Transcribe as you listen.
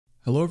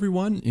Hello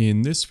everyone,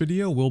 in this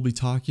video we'll be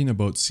talking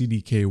about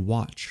CDK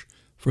Watch.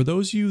 For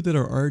those of you that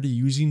are already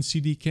using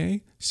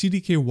CDK,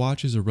 CDK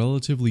Watch is a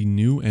relatively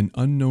new and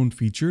unknown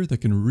feature that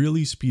can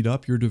really speed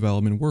up your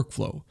development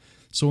workflow.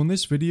 So in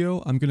this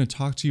video, I'm going to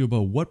talk to you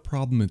about what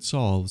problem it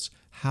solves,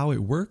 how it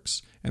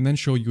works, and then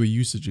show you a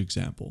usage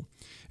example.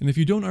 And if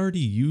you don't already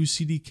use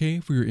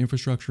CDK for your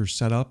infrastructure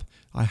setup,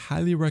 I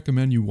highly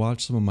recommend you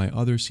watch some of my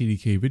other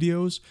CDK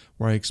videos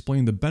where I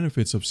explain the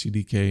benefits of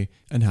CDK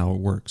and how it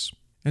works.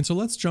 And so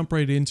let's jump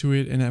right into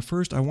it. And at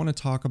first, I want to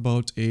talk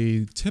about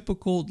a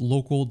typical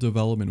local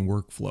development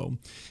workflow.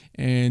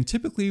 And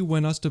typically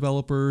when us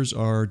developers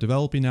are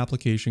developing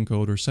application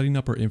code or setting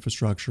up our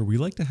infrastructure, we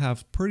like to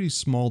have pretty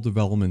small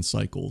development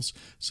cycles.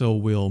 So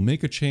we'll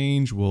make a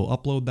change, we'll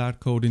upload that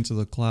code into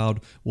the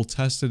cloud, we'll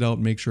test it out,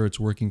 make sure it's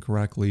working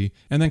correctly,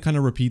 and then kind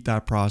of repeat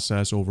that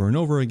process over and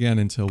over again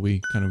until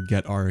we kind of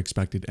get our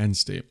expected end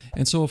state.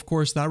 And so of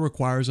course that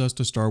requires us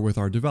to start with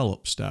our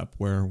develop step,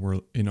 where we're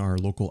in our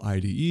local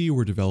IDE,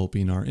 we're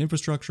developing our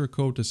infrastructure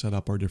code to set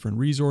up our different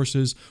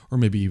resources, or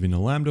maybe even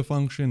a Lambda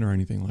function or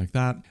anything like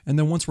that. And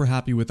then once we're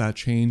happy with that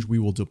change, we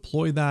will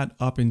deploy that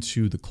up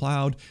into the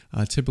cloud,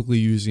 typically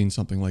using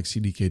something like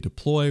CDK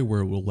deploy,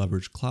 where we'll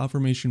leverage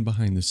CloudFormation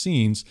behind the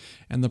scenes.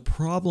 And the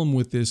problem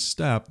with this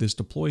step, this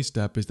deploy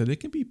step, is that it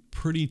can be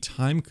pretty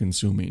time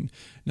consuming.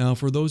 Now,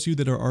 for those of you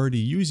that are already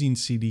using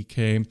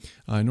CDK,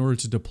 in order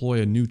to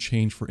deploy a new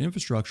change for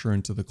infrastructure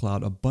into the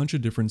cloud, a bunch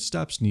of different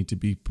steps need to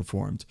be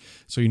performed.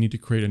 So you need to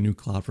create a new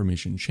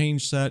CloudFormation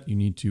change set. You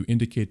need to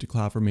indicate to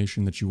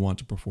CloudFormation that you want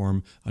to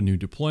perform a new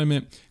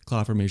deployment.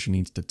 CloudFormation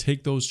needs to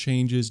take those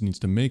changes, needs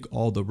to make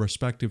all the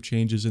respective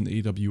changes in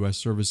the AWS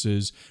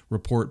services,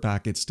 report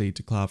back its state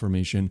to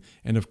CloudFormation,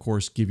 and of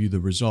course give you the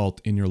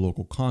result in your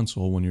local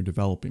console when you're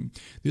developing.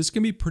 This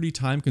can be pretty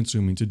time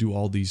consuming to do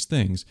all these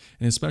things,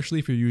 and especially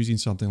if you're using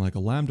something like a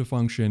Lambda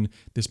function,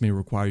 this may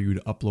require you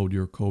to upload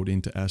your code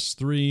into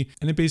S3,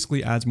 and it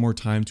basically adds more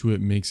time to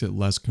it, makes it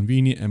less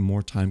convenient and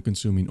more time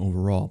consuming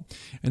overall.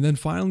 And then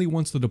finally,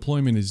 once the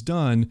deployment is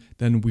done,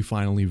 then we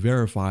finally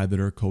verify that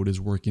our code is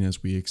working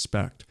as we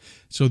expect.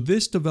 So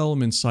this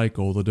development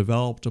cycle, the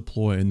develop,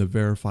 deploy, and the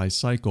verify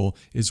cycle,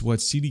 is what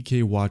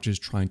CDK Watch is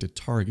trying to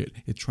target.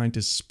 It's trying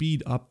to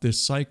speed up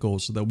this cycle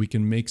so that we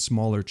can make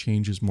smaller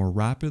changes more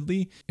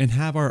rapidly and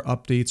have our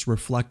updates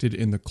reflected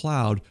in the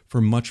cloud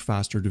for much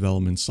faster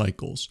development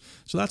cycles.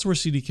 So that's where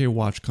CDK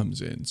Watch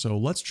comes in. So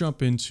let's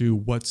jump into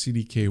what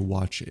CDK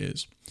Watch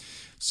is.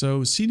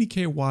 So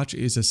CDK Watch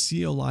is a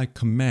CLI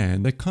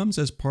command that comes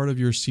as part of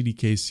your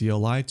CDK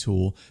CLI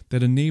tool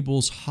that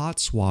enables hot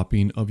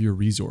swapping of your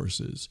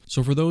resources.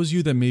 So for those of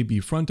you that may be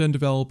front-end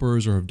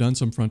developers or have done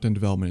some front-end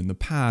development in the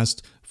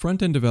past,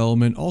 front-end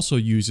development also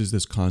uses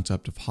this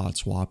concept of hot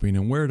swapping,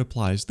 and where it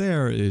applies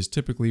there is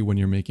typically when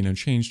you're making a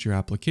change to your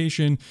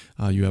application,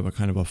 you have a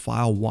kind of a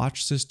file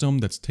watch system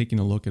that's taking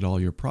a look at all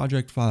your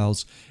project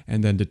files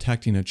and then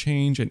detecting a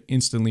change and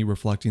instantly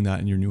reflecting that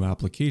in your new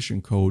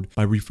application code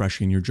by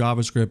refreshing your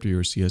JavaScript or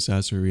your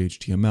CSS or your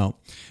HTML.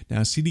 Now,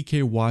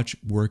 CDK Watch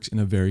works in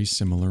a very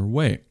similar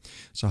way.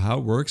 So how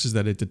it works is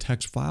that it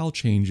detects file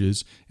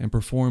changes and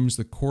performs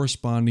the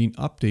corresponding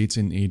updates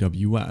in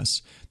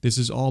AWS. This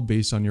is all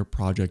based on your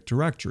project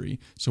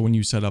directory. So when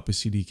you set up a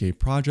CDK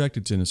project,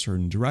 it's in a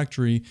certain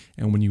directory,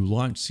 and when you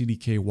launch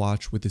CDK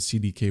Watch with the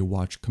CDK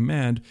Watch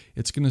command,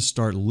 it's going to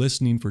start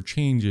listening for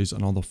changes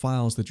on all the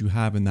files that you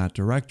have in that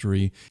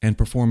directory and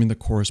performing the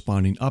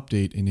corresponding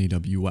update in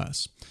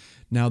AWS.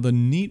 Now, the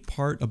neat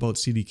part about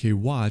CDK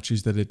Watch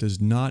is that it does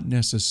not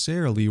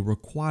necessarily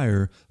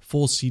require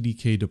full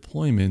CDK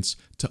deployments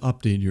to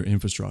update your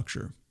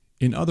infrastructure.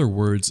 In other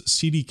words,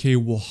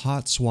 CDK will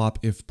hot swap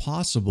if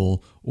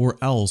possible, or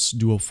else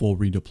do a full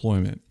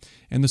redeployment.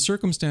 And the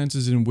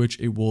circumstances in which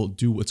it will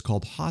do what's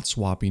called hot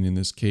swapping in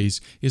this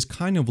case is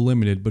kind of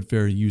limited but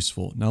very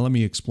useful. Now let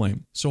me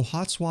explain. So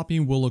hot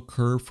swapping will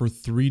occur for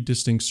three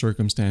distinct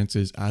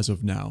circumstances as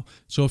of now.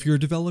 So if you're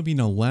developing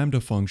a Lambda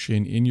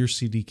function in your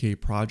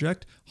CDK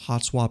project,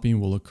 hot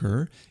swapping will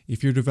occur.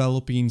 If you're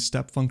developing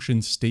step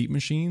function state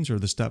machines or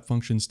the step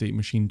function state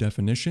machine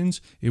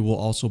definitions, it will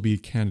also be a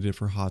candidate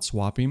for hot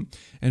swapping.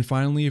 And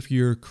finally, if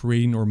you're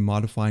creating or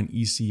modifying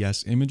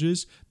ECS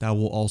images, that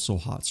will also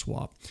hot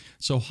swap.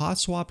 So hot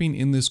swapping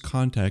in this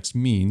context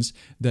means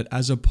that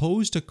as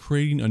opposed to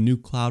creating a new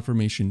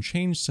CloudFormation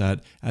change set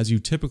as you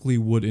typically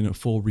would in a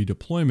full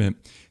redeployment,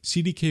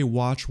 CDK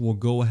Watch will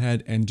go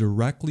ahead and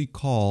directly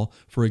call,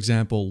 for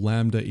example,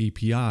 Lambda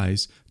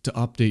APIs to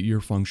update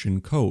your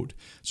function code.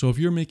 So if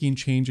you're making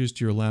changes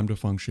to your Lambda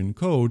function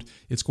code,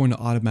 it's going to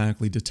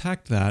automatically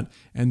detect that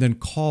and then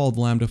call the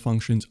Lambda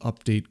function's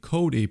update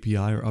code API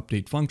or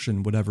update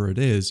function, whatever it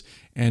is,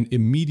 and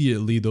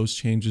immediately those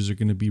changes are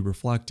going to be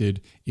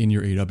reflected in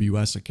your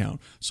AWS account.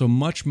 So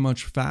much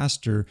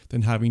faster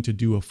than having to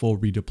do a full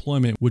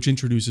redeployment, which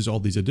introduces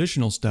all these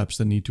additional steps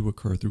that need to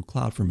occur through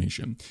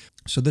CloudFormation.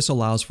 So this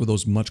allows for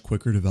those much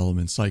quicker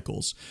development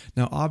cycles.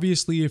 Now,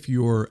 obviously, if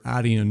you're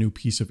adding a new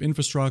piece of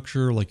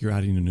infrastructure, like you're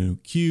adding a new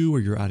queue or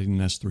you're adding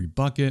an S3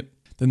 bucket,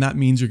 then that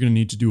means you're going to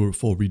need to do a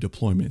full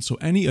redeployment. So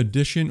any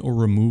addition or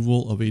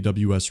removal of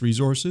AWS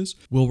resources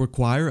will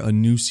require a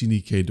new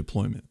CDK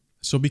deployment.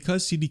 So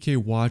because CDK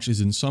Watch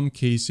is in some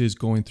cases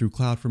going through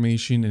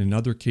CloudFormation and in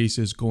other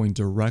cases going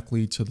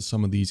directly to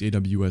some of these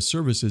AWS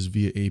services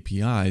via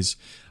APIs,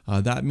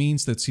 that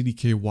means that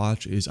CDK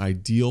Watch is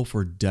ideal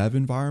for dev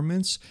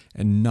environments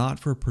and not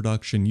for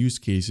production use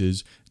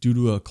cases due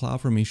to a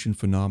CloudFormation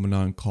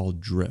phenomenon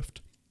called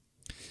drift.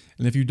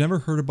 And if you've never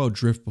heard about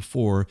drift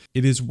before,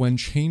 it is when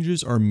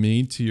changes are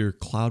made to your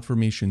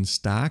CloudFormation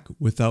stack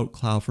without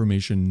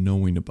CloudFormation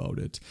knowing about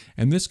it.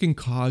 And this can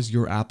cause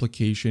your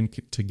application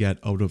to get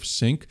out of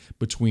sync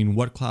between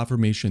what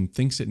CloudFormation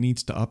thinks it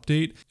needs to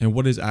update and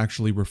what is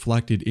actually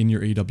reflected in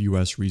your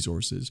AWS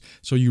resources.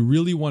 So you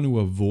really want to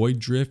avoid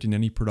drift in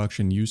any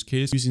production use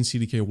case. Using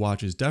CDK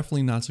Watch is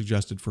definitely not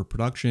suggested for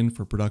production.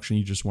 For production,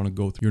 you just want to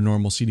go through your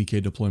normal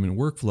CDK deployment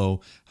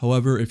workflow.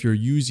 However, if you're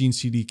using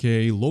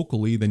CDK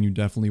locally, then you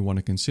definitely want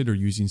to consider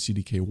using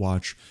CDK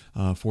Watch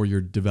for your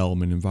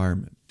development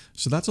environment.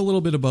 So that's a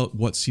little bit about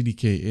what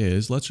CDK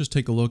is. Let's just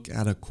take a look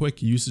at a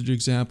quick usage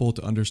example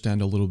to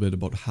understand a little bit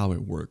about how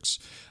it works.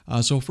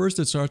 So first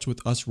it starts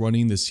with us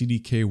running the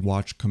CDK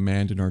Watch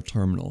command in our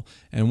terminal.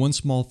 And one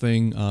small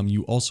thing,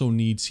 you also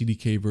need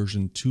CDK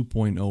version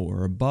 2.0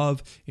 or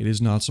above. It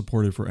is not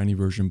supported for any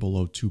version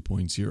below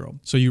 2.0.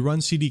 So you run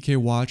CDK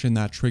Watch and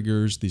that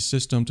triggers the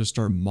system to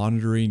start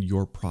monitoring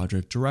your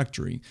project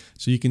directory.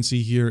 So you can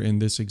see here in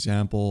this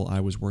example,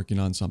 I was working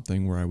on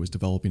something where I was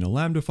developing a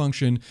Lambda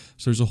function.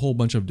 So there's a whole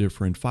bunch of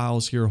different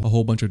files here, a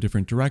whole bunch of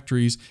different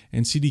directories,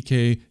 and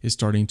CDK is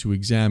starting to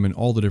examine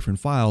all the different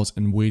files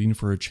and waiting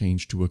for a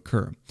change to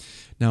occur.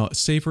 Now,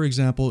 say for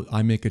example,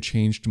 I make a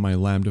change to my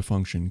Lambda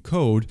function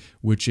code,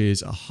 which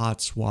is a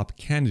hot swap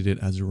candidate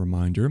as a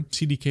reminder.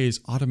 CDK is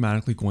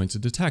automatically going to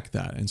detect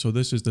that. And so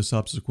this is the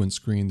subsequent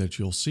screen that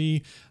you'll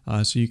see.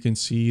 So you can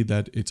see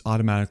that it's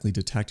automatically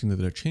detecting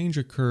that a change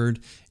occurred.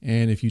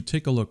 And if you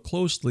take a look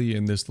closely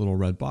in this little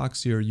red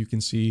box here, you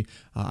can see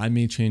I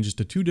made changes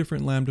to two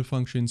different Lambda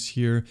functions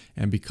here.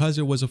 And because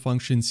it was a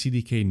function,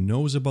 CDK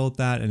knows about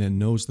that and it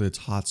knows that it's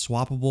hot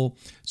swappable.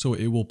 So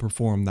it will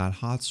perform that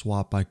hot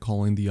swap by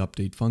calling the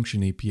update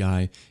function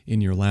API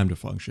in your Lambda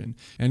function.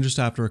 And just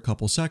after a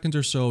couple seconds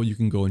or so, you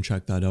can go and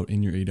check that out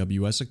in your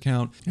AWS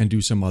account and do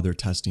some other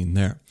testing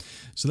there.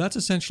 So that's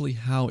essentially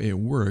how it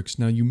works.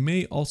 Now, you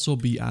may also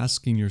be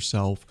asking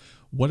yourself,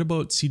 what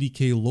about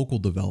CDK Local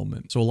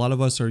Development? So a lot of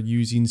us are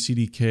using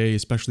CDK,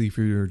 especially if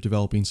you're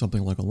developing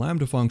something like a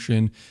Lambda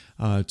function,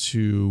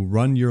 to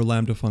run your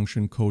Lambda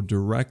function code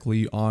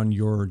directly on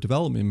your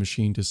development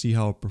machine to see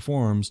how it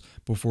performs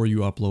before you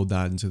upload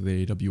that into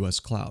the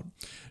AWS cloud.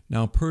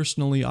 Now,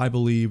 personally, I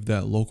believe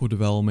that local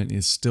development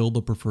is still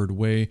the preferred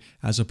way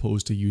as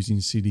opposed to using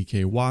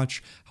CDK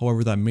Watch.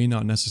 However, that may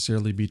not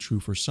necessarily be true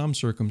for some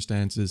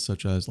circumstances,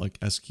 such as like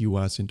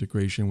SQS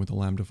integration with a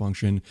Lambda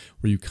function,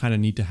 where you kind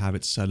of need to have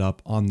it set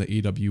up on the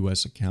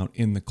AWS account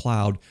in the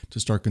cloud to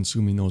start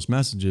consuming those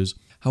messages.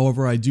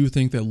 However, I do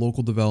think that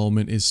local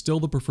development is still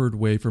the preferred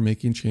way for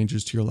making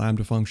changes to your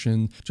Lambda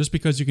function, just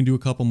because you can do a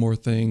couple more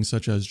things,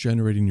 such as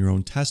generating your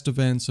own test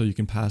events, so you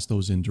can pass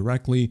those in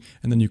directly,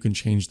 and then you can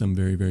change them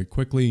very, very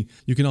quickly.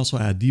 You can also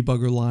add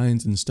debugger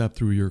lines and step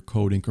through your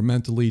code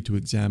incrementally to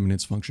examine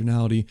its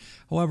functionality.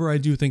 However, I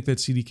do think that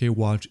CDK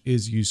Watch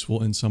is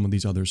useful in some of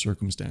these other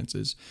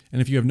circumstances. And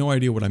if you have no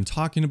idea what I'm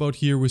talking about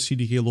here with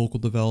CDK Local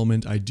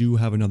Development, I do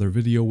have another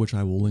video, which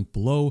I will link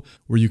below,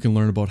 where you can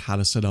learn about how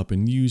to set up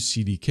and use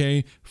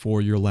CDK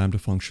for your Lambda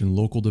function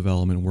local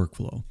development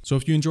workflow. So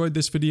if you enjoyed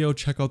this video,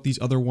 check out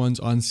these other ones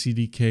on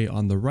CDK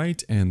on the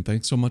right, and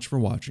thanks so much for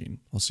watching.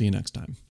 I'll see you next time.